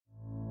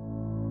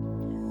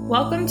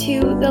Welcome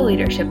to The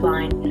Leadership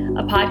Line,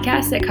 a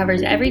podcast that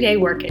covers everyday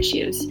work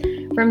issues.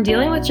 From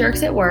dealing with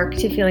jerks at work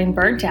to feeling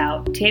burnt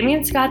out, Tammy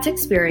and Scott's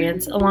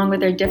experience, along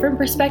with their different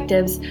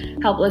perspectives,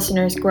 help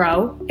listeners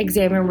grow,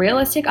 examine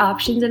realistic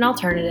options and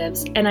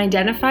alternatives, and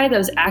identify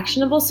those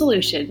actionable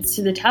solutions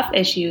to the tough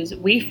issues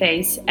we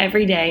face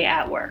every day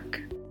at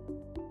work.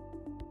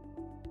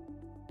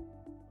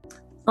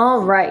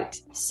 All right.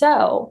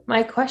 So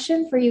my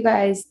question for you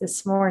guys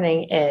this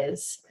morning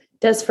is,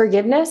 does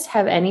forgiveness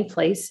have any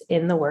place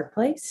in the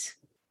workplace?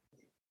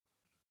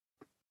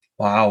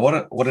 Wow,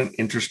 what an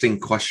interesting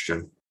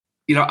question.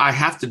 You know, I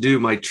have to do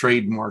my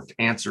trademarked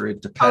answer.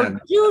 It depends.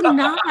 Oh, do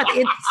not.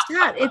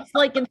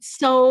 It's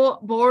so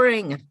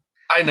boring.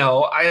 I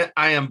know. I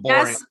am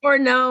boring. Yes or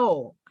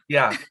no?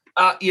 Yeah.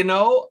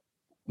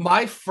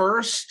 My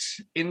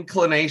first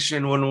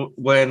inclination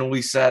when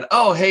we said,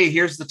 "Oh, hey,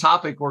 here's the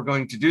topic we're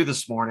going to do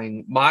this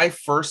morning," my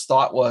first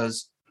thought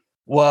was,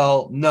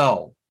 "Well,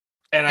 no."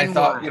 And I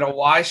thought,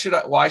 why should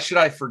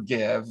I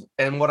forgive?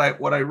 And what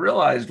I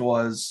realized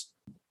was,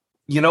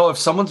 if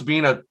someone's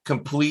being a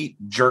complete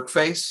jerk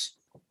face,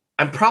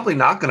 I'm probably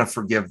not going to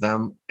forgive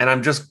them, and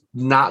I'm just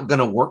not going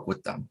to work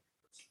with them.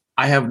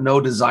 I have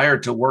no desire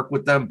to work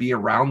with them, be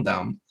around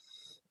them.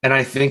 And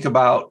I think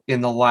about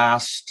in the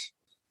last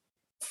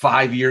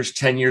 5 years,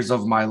 10 years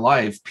of my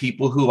life,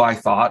 people who I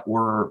thought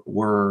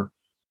were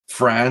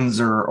friends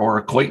or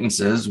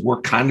acquaintances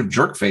were kind of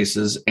jerk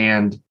faces.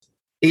 And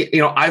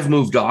I've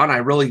moved on. I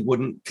really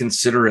wouldn't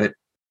consider it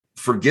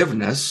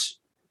forgiveness.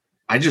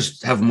 I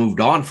just have moved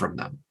on from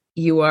them.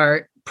 You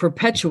are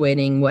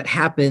perpetuating what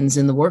happens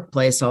in the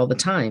workplace all the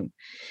time.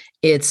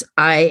 It's,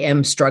 I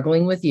am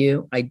struggling with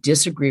you. I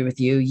disagree with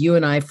you. You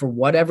and I, for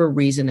whatever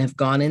reason, have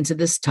gone into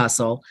this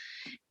tussle.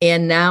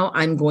 And now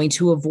I'm going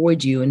to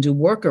avoid you and do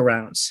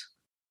workarounds.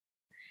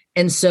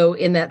 And so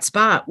in that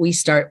spot, we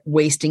start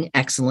wasting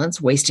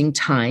excellence, wasting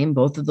time,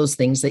 both of those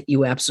things that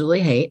you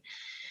absolutely hate,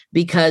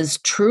 because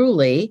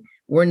truly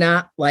we're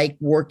not like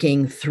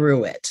working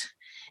through it.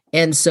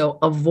 And so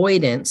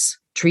avoidance,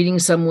 treating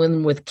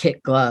someone with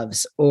kid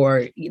gloves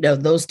or,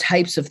 those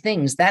types of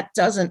things, that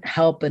doesn't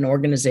help an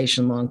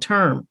organization long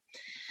term.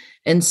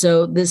 And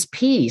so this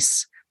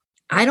piece,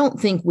 I don't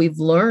think we've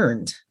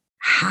learned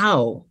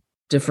how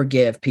to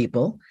forgive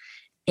people.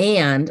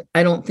 And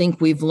I don't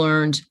think we've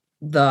learned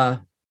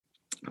the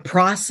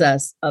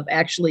process of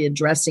actually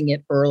addressing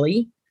it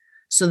early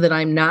so that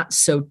I'm not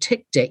so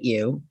ticked at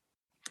you,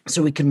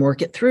 so we can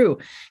work it through.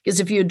 Because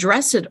if you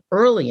address it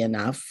early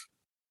enough,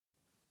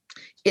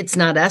 it's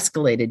not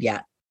escalated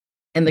yet.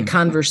 And the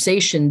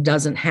conversation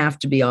doesn't have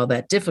to be all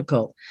that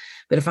difficult.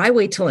 But if I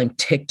wait till I'm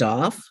ticked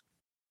off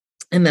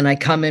and then I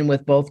come in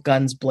with both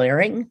guns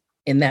blaring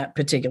in that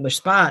particular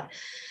spot,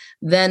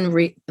 then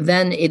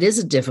it is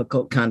a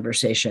difficult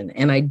conversation.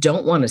 And I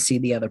don't want to see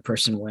the other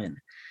person win.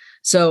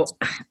 So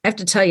I have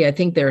to tell you, I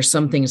think there are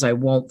some things I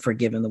won't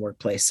forgive in the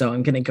workplace. So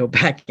I'm going to go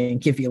back and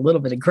give you a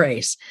little bit of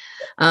grace.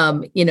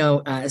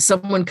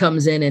 Someone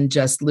comes in and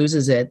just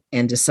loses it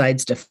and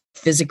decides to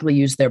physically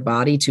use their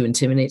body to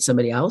intimidate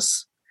somebody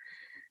else.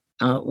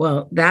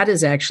 Well, that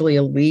is actually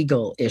a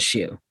legal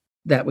issue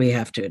that we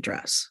have to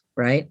address,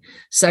 right?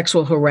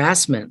 Sexual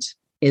harassment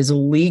is a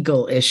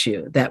legal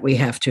issue that we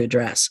have to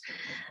address.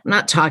 I'm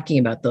not talking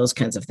about those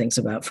kinds of things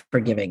about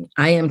forgiving.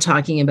 I am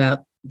talking about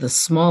the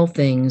small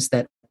things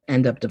that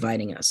end up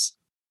dividing us.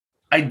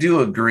 I do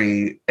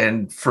agree.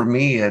 And for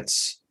me, I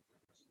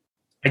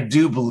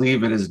do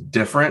believe it is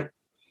different.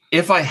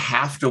 If I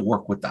have to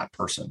work with that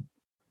person,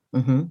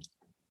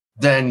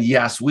 then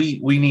yes, we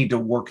need to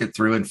work it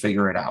through and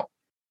figure it out.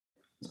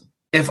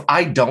 If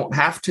I don't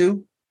have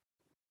to,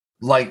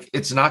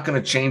 it's not going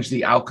to change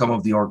the outcome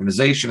of the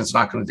organization. It's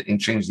not going to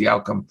change the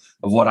outcome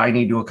of what I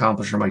need to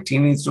accomplish or my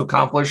team needs to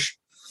accomplish.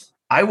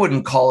 I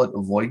wouldn't call it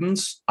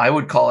avoidance. I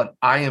would call it,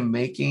 I am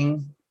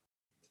making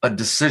a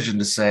decision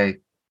to say,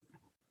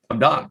 I'm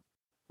done.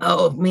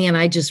 Oh man,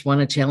 I just want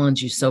to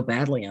challenge you so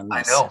badly on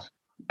this. I know.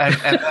 And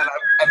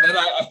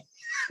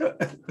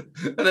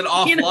then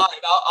offline,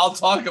 I'll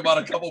talk about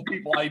a couple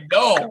people I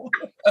know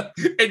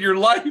in your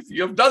life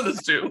you have done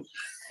this to.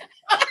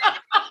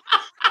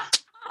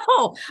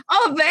 Oh,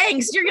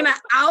 thanks. You're going to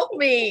out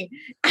me.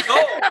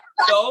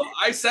 No,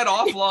 I said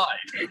offline.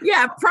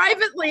 Yeah,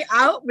 privately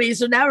out me.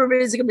 So now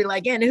everybody's going to be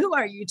like, and who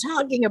are you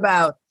talking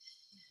about?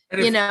 And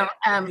if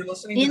you're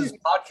listening to this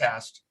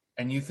podcast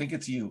and you think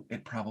it's you,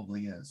 it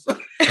probably is.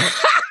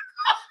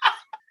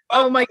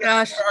 Oh my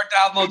gosh. Our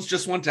downloads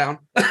just went down.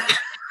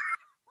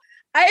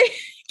 I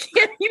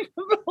can't even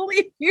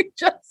believe you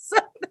just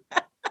said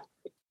that.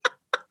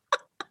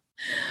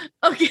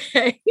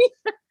 Okay.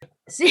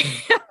 See,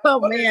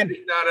 man.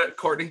 Not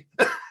Courtney.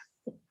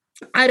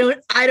 I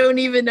don't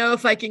even know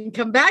if I can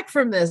come back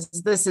from this.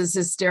 This is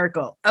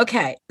hysterical.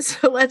 Okay.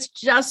 So let's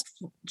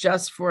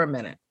just for a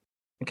minute.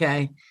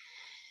 Okay.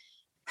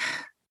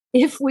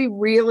 If we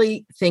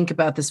really think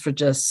about this for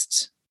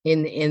just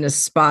in a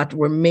spot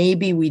where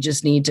maybe we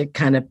just need to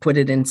kind of put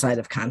it inside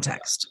of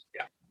context.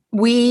 Yeah.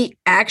 We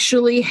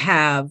actually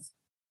have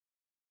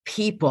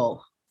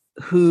people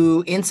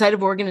who inside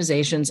of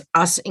organizations,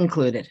 us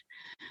included,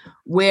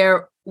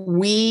 where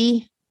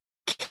we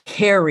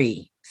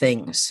carry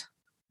things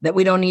that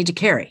we don't need to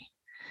carry.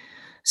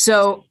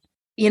 So,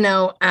 we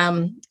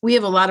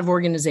have a lot of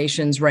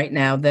organizations right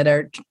now that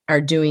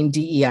are doing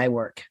DEI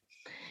work.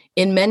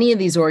 In many of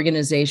these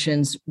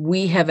organizations,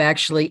 we have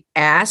actually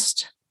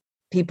asked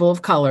people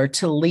of color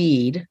to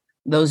lead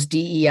those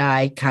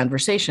DEI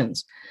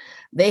conversations.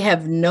 They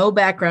have no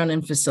background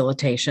in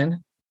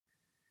facilitation.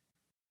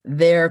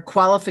 Their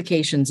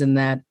qualifications in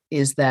that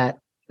is that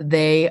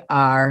the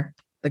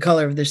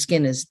color of their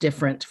skin is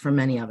different from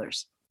many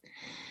others.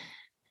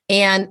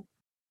 And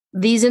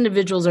these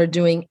individuals are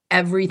doing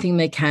everything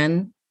they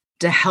can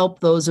to help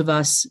those of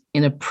us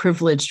in a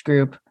privileged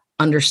group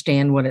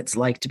understand what it's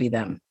like to be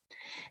them.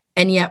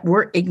 And yet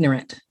we're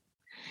ignorant.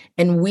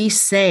 And we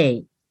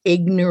say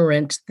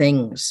ignorant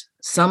things,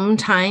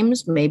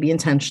 sometimes maybe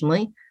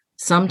intentionally,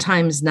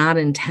 sometimes not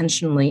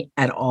intentionally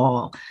at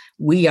all.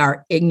 We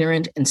are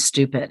ignorant and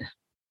stupid.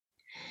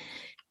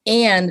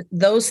 And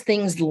those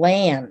things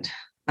land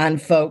on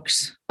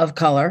folks of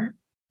color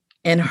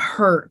and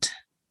hurt.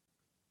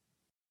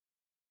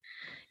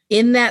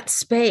 In that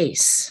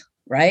space,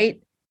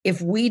 right? If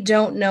we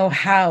don't know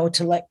how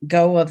to let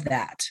go of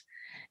that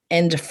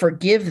and to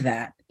forgive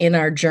that in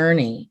our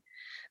journey,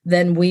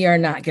 then we are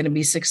not going to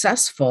be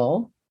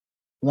successful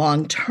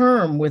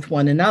long-term with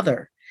one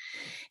another.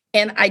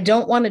 And I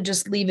don't want to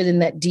just leave it in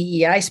that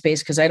DEI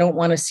space because I don't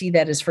want to see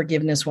that as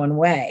forgiveness one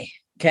way.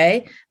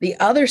 Okay. The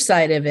other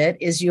side of it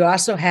is you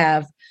also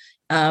have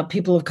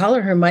people of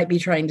color who might be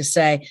trying to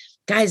say,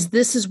 guys,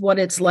 this is what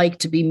it's like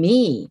to be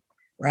me.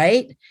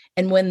 Right.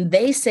 And when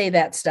they say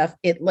that stuff,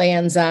 it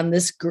lands on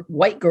this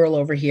white girl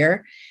over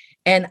here,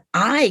 and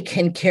I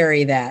can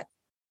carry that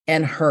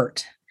and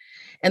hurt.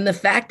 And the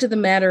fact of the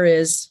matter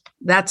is,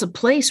 that's a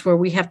place where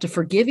we have to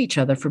forgive each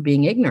other for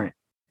being ignorant.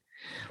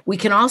 We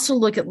can also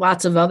look at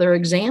lots of other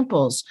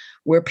examples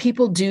where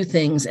people do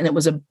things and it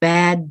was a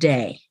bad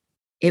day.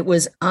 It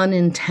was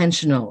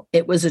unintentional.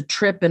 It was a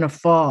trip and a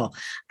fall.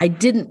 I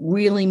didn't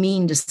really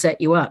mean to set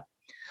you up.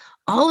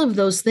 All of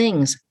those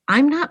things.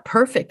 I'm not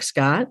perfect,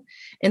 Scott.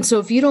 And so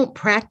if you don't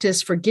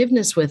practice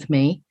forgiveness with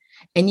me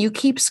and you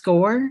keep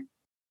score,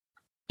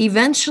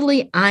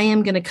 eventually I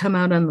am going to come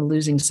out on the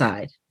losing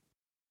side.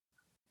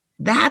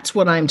 That's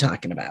what I'm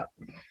talking about.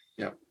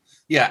 Yeah.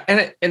 Yeah.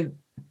 And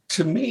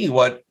to me,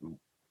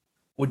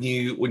 when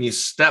you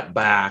step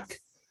back,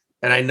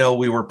 and I know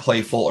we were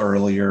playful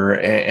earlier,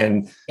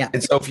 and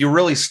so if you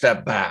really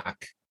step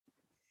back,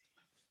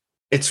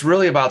 it's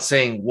really about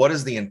saying, what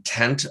is the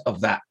intent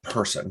of that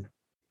person?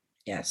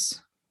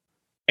 Yes.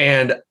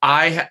 And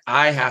I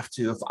have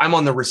to, if I'm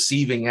on the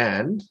receiving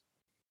end,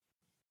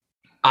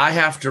 I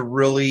have to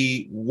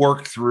really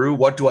work through,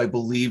 what do I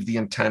believe the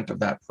intent of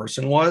that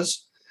person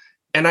was?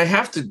 And I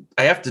have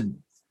to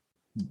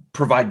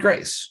provide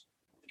grace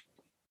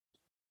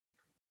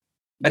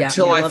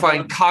until I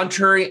find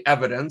contrary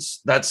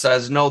evidence that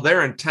says, no,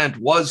 their intent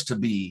was to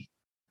be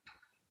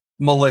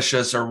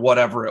malicious or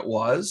whatever it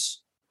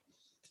was.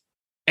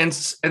 And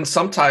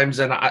sometimes,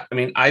 and I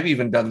mean, I've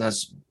even done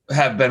this,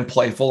 have been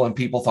playful, and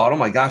people thought, oh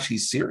my gosh,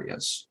 he's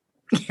serious.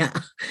 Yeah.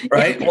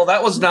 Right. Well,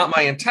 that was not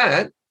my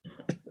intent.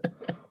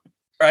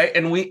 Right.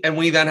 And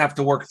we then have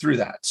to work through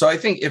that. So I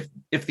think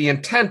if the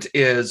intent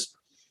is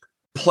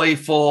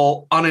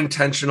playful,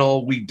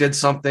 unintentional, we did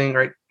something,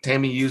 right?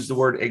 Tammy used the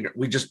word ignorant.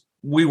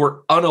 We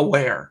were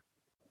unaware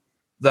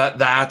that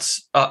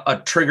that's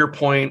a trigger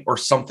point or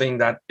something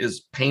that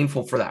is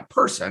painful for that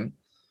person,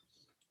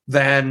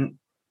 then,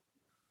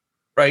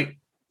 right,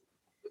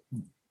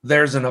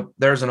 there's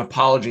an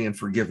apology and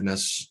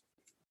forgiveness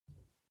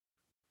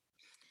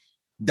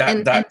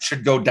that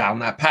should go down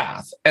that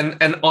path,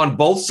 and on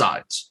both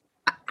sides.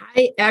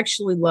 I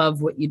actually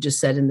love what you just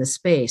said in this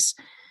space.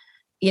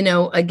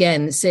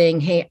 Again, saying,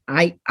 hey,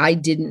 I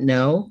didn't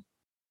know,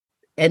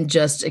 and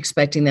just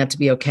expecting that to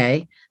be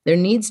okay. There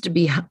needs to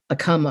be a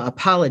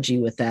apology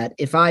with that.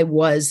 If I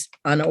was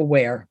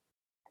unaware,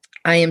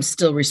 I am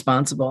still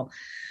responsible.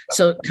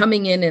 So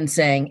coming in and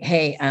saying,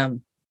 hey,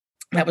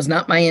 that was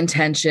not my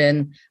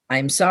intention.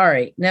 I'm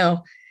sorry.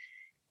 No,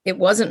 it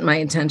wasn't my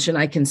intention.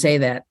 I can say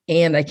that.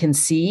 And I can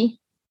see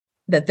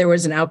that there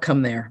was an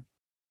outcome there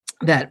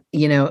that,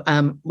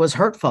 was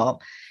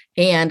hurtful.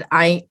 And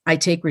I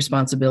take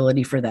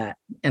responsibility for that.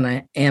 And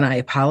I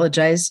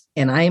apologize,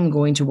 and I am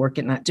going to work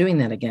at not doing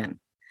that again.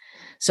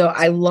 So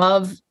I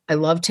love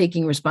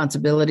taking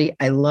responsibility.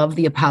 I love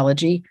the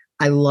apology.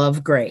 I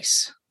love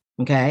grace.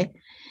 Okay.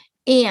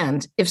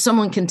 And if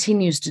someone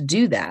continues to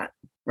do that,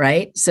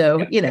 right?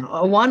 So,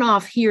 a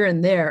one-off here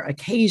and there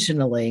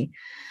occasionally,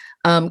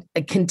 a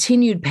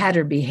continued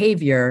pattern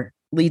behavior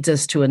leads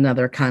us to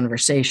another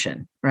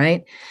conversation,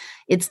 right?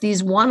 It's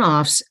these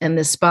one-offs and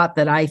the spot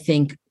that I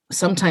think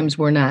sometimes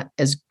we're not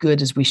as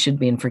good as we should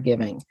be in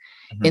forgiving,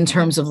 in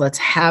terms of, let's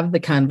have the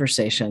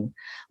conversation.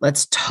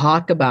 Let's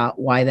talk about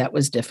why that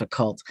was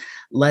difficult.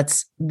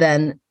 Let's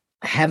then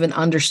have an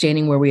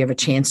understanding where we have a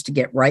chance to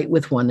get right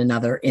with one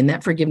another in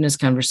that forgiveness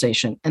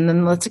conversation. And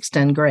then let's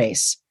extend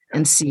grace.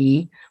 and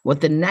see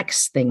what the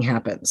next thing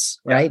happens,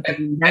 right?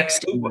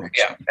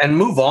 And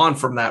move on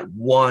from that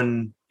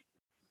one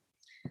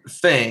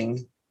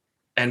thing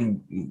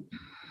and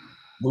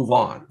move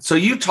on. So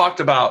you talked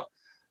about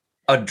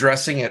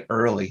addressing it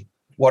early.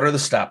 What are the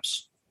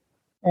steps?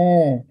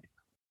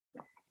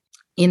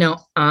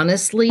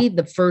 Honestly,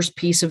 the first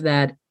piece of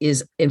that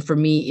is, and for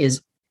me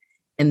is,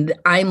 and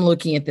I'm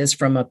looking at this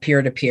from a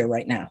peer-to-peer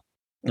right now.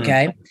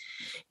 Okay.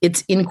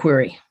 It's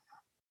inquiry.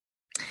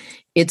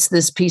 It's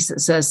this piece that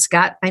says,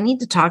 Scott, I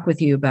need to talk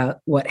with you about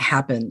what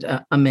happened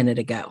a minute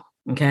ago.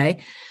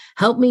 Okay.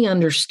 Help me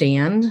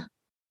understand,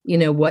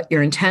 what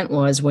your intent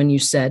was when you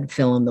said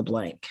fill in the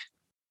blank.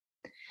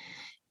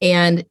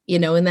 And,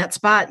 in that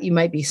spot, you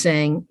might be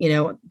saying,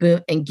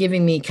 and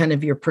giving me kind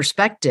of your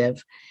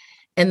perspective.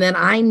 And then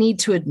I need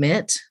to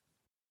admit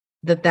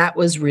that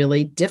was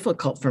really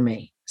difficult for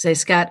me. Say,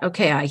 Scott,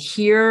 okay, I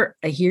hear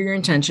your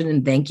intention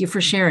and thank you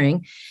for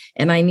sharing.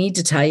 And I need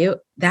to tell you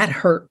that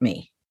hurt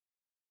me.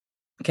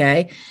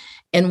 Okay.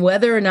 And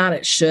whether or not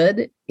it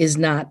should is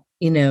not,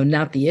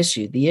 not the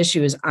issue. The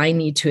issue is I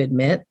need to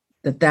admit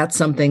that that's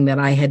something that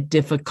I had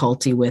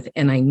difficulty with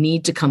and I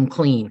need to come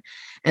clean.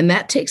 And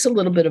that takes a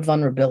little bit of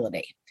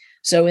vulnerability.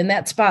 So in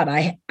that spot,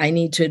 I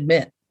need to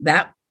admit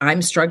that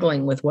I'm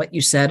struggling with what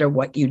you said or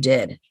what you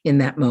did in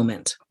that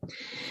moment.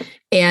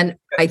 And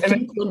I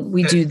think when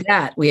we do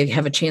that, we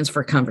have a chance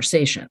for a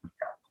conversation.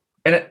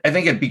 And I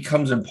think it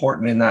becomes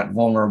important in that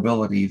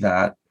vulnerability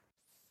that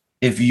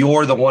if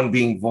you're the one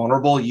being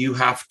vulnerable, you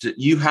have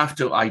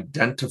to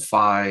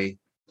identify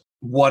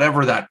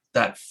whatever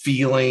that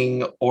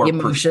feeling or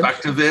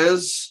perspective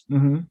is.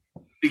 Mm-hmm.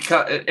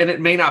 Because, and it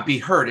may not be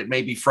hurt. It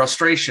may be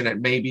frustration. It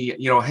may be,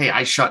 hey,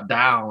 I shut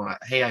down.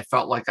 Hey, I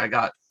felt like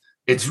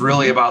it's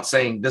really about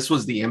saying this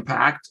was the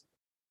impact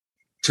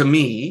to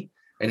me.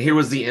 And here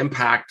was the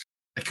impact.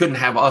 I couldn't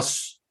have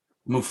us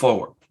move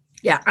forward.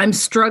 Yeah, I'm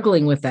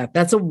struggling with that.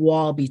 That's a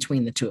wall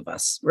between the two of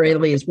us,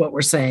 really, is what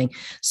we're saying.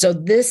 So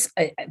this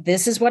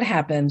is what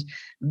happened.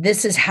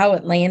 This is how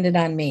it landed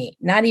on me.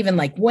 Not even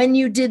like when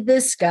you did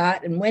this,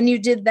 Scott, and when you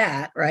did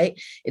that,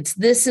 right? It's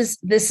this is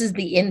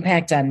the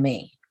impact on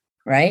me,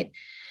 right?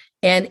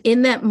 And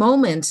in that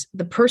moment,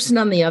 the person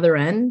on the other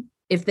end,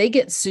 if they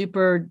get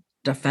super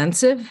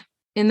defensive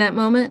in that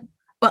moment,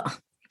 well,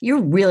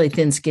 you're really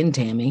thin-skinned,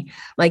 Tammy.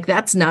 Like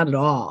that's not at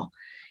all,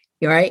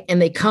 right?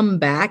 And they come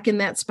back in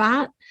that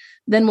spot.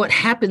 Then what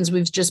happens,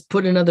 we've just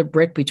put another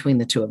brick between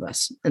the two of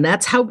us. And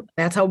that's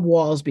how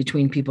walls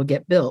between people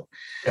get built.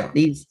 Yeah.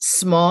 These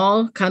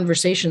small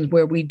conversations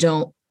where we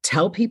don't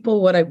tell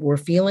people what we're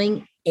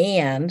feeling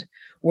and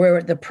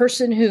where the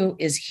person who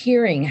is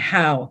hearing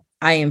how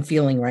I am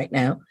feeling right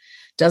now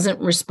doesn't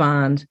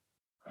respond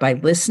by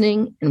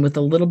listening and with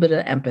a little bit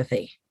of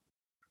empathy.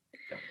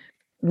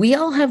 We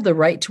all have the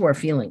right to our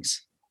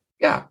feelings.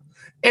 Yeah.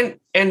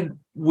 And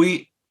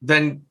we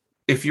then,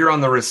 if you're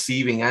on the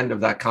receiving end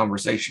of that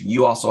conversation,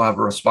 you also have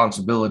a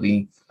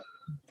responsibility,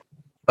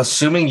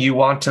 assuming you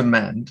want to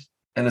mend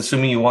and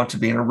assuming you want to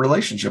be in a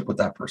relationship with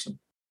that person.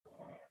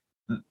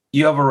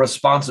 You have a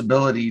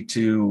responsibility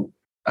to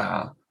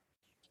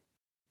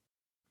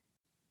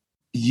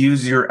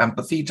use your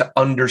empathy to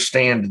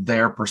understand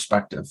their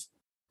perspective.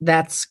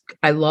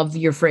 I love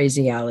your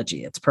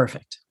phraseology. It's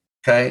perfect.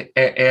 Okay.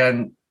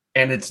 And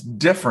it's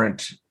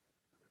different.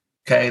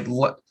 Okay.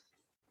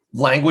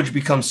 Language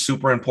becomes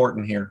super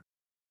important here.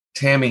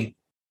 Tammy,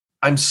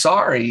 I'm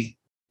sorry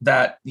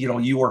that,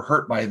 you were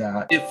hurt by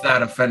that, if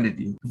that offended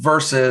you,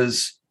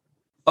 versus,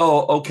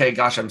 oh, okay,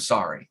 gosh, I'm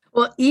sorry.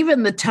 Well,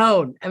 even the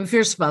tone, I'm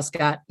fierce about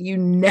Scott, you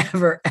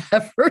never,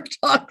 ever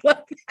talk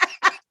like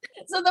that.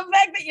 So the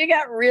fact that you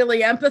got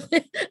really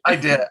empathy. I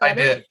did.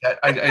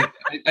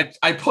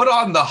 I put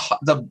on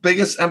the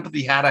biggest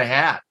empathy hat I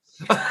had.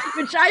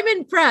 Which I'm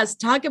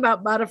impressed. Talk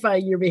about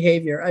modifying your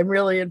behavior. I'm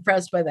really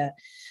impressed by that.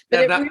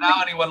 But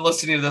now anyone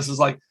listening to this is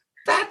like,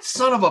 that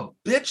son of a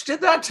bitch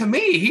did that to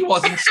me. He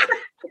wasn't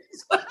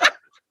serious.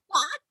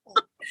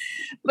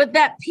 But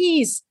that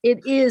piece,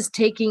 it is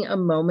taking a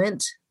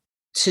moment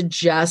to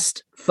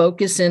just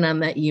focus in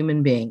on that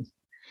human being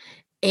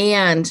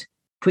and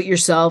put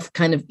yourself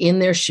kind of in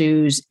their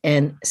shoes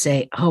and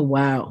say, oh,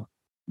 wow,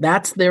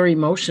 that's their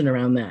emotion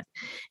around that.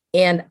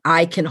 And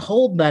I can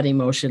hold that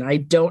emotion. I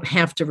don't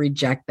have to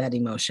reject that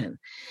emotion.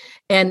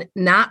 And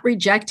not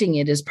rejecting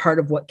it is part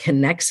of what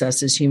connects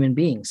us as human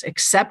beings.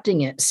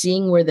 Accepting it,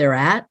 seeing where they're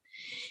at,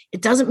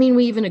 it doesn't mean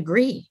we even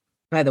agree,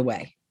 by the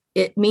way.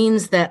 It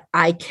means that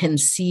I can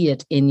see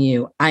it in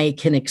you. I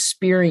can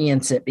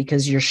experience it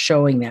because you're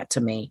showing that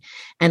to me.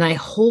 And I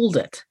hold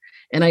it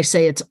and I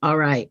say, it's all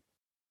right.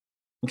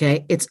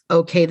 Okay. It's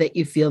okay that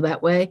you feel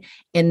that way.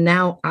 And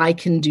now I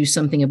can do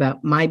something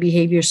about my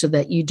behavior so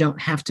that you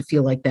don't have to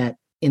feel like that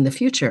in the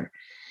future.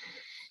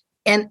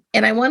 And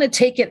I want to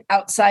take it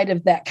outside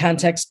of that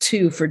context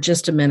too, for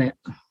just a minute,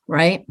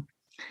 right?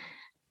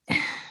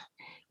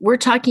 We're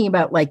talking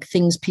about like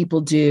things people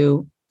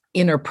do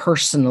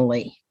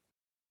interpersonally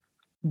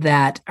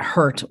that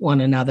hurt one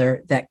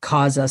another, that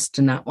cause us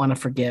to not want to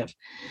forgive.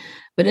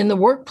 But in the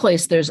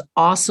workplace, there's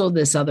also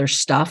this other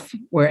stuff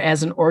where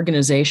as an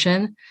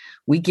organization,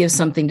 we give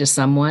something to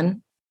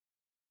someone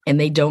and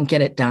they don't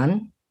get it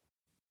done.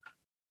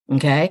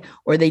 Okay.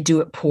 Or they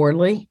do it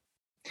poorly.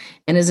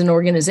 And as an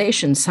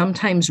organization,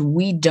 sometimes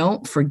we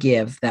don't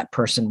forgive that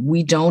person.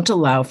 We don't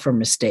allow for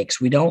mistakes.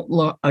 We don't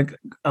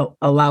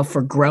allow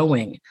for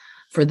growing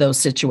for those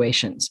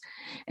situations.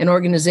 And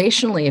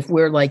organizationally, if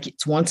we're like,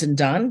 it's once and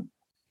done,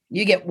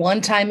 you get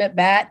one time at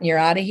bat and you're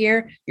out of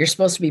here, you're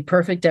supposed to be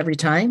perfect every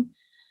time.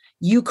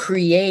 You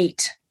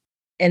create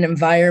an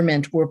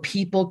environment where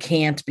people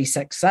can't be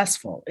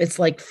successful. It's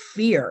like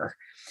fear.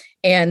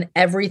 And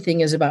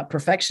everything is about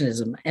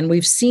perfectionism. And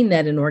we've seen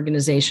that in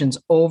organizations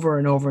over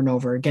and over and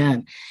over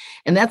again.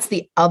 And that's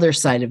the other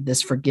side of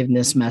this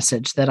forgiveness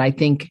message that I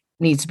think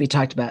needs to be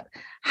talked about.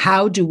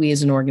 How do we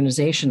as an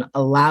organization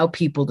allow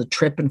people to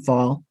trip and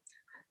fall,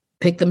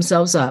 pick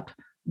themselves up,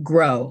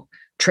 grow,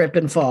 trip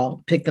and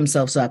fall, pick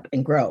themselves up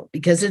and grow?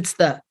 Because it's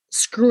the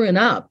screwing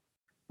up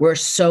where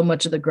so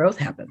much of the growth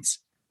happens.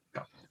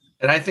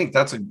 And I think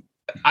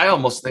I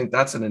almost think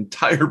that's an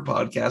entire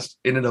podcast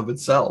in and of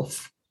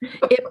itself.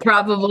 It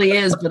probably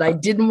is, but I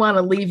didn't want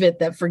to leave it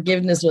that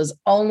forgiveness was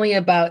only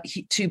about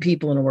two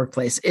people in a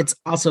workplace. It's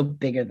also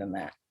bigger than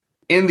that.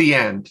 In the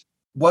end,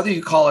 whether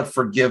you call it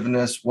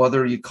forgiveness,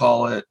 whether you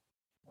call it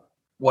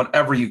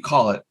whatever you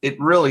call it, it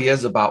really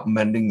is about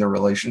mending the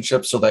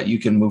relationship so that you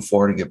can move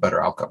forward and get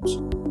better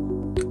outcomes.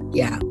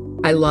 Yeah,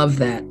 I love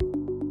that.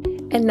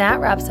 And that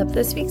wraps up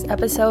this week's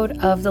episode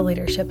of The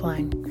Leadership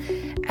Line.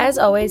 As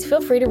always,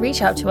 feel free to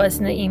reach out to us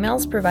in the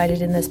emails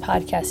provided in this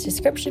podcast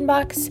description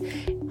box.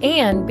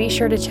 And be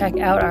sure to check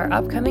out our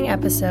upcoming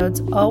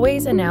episodes,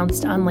 always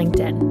announced on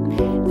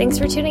LinkedIn. Thanks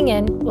for tuning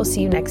in. We'll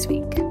see you next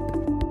week.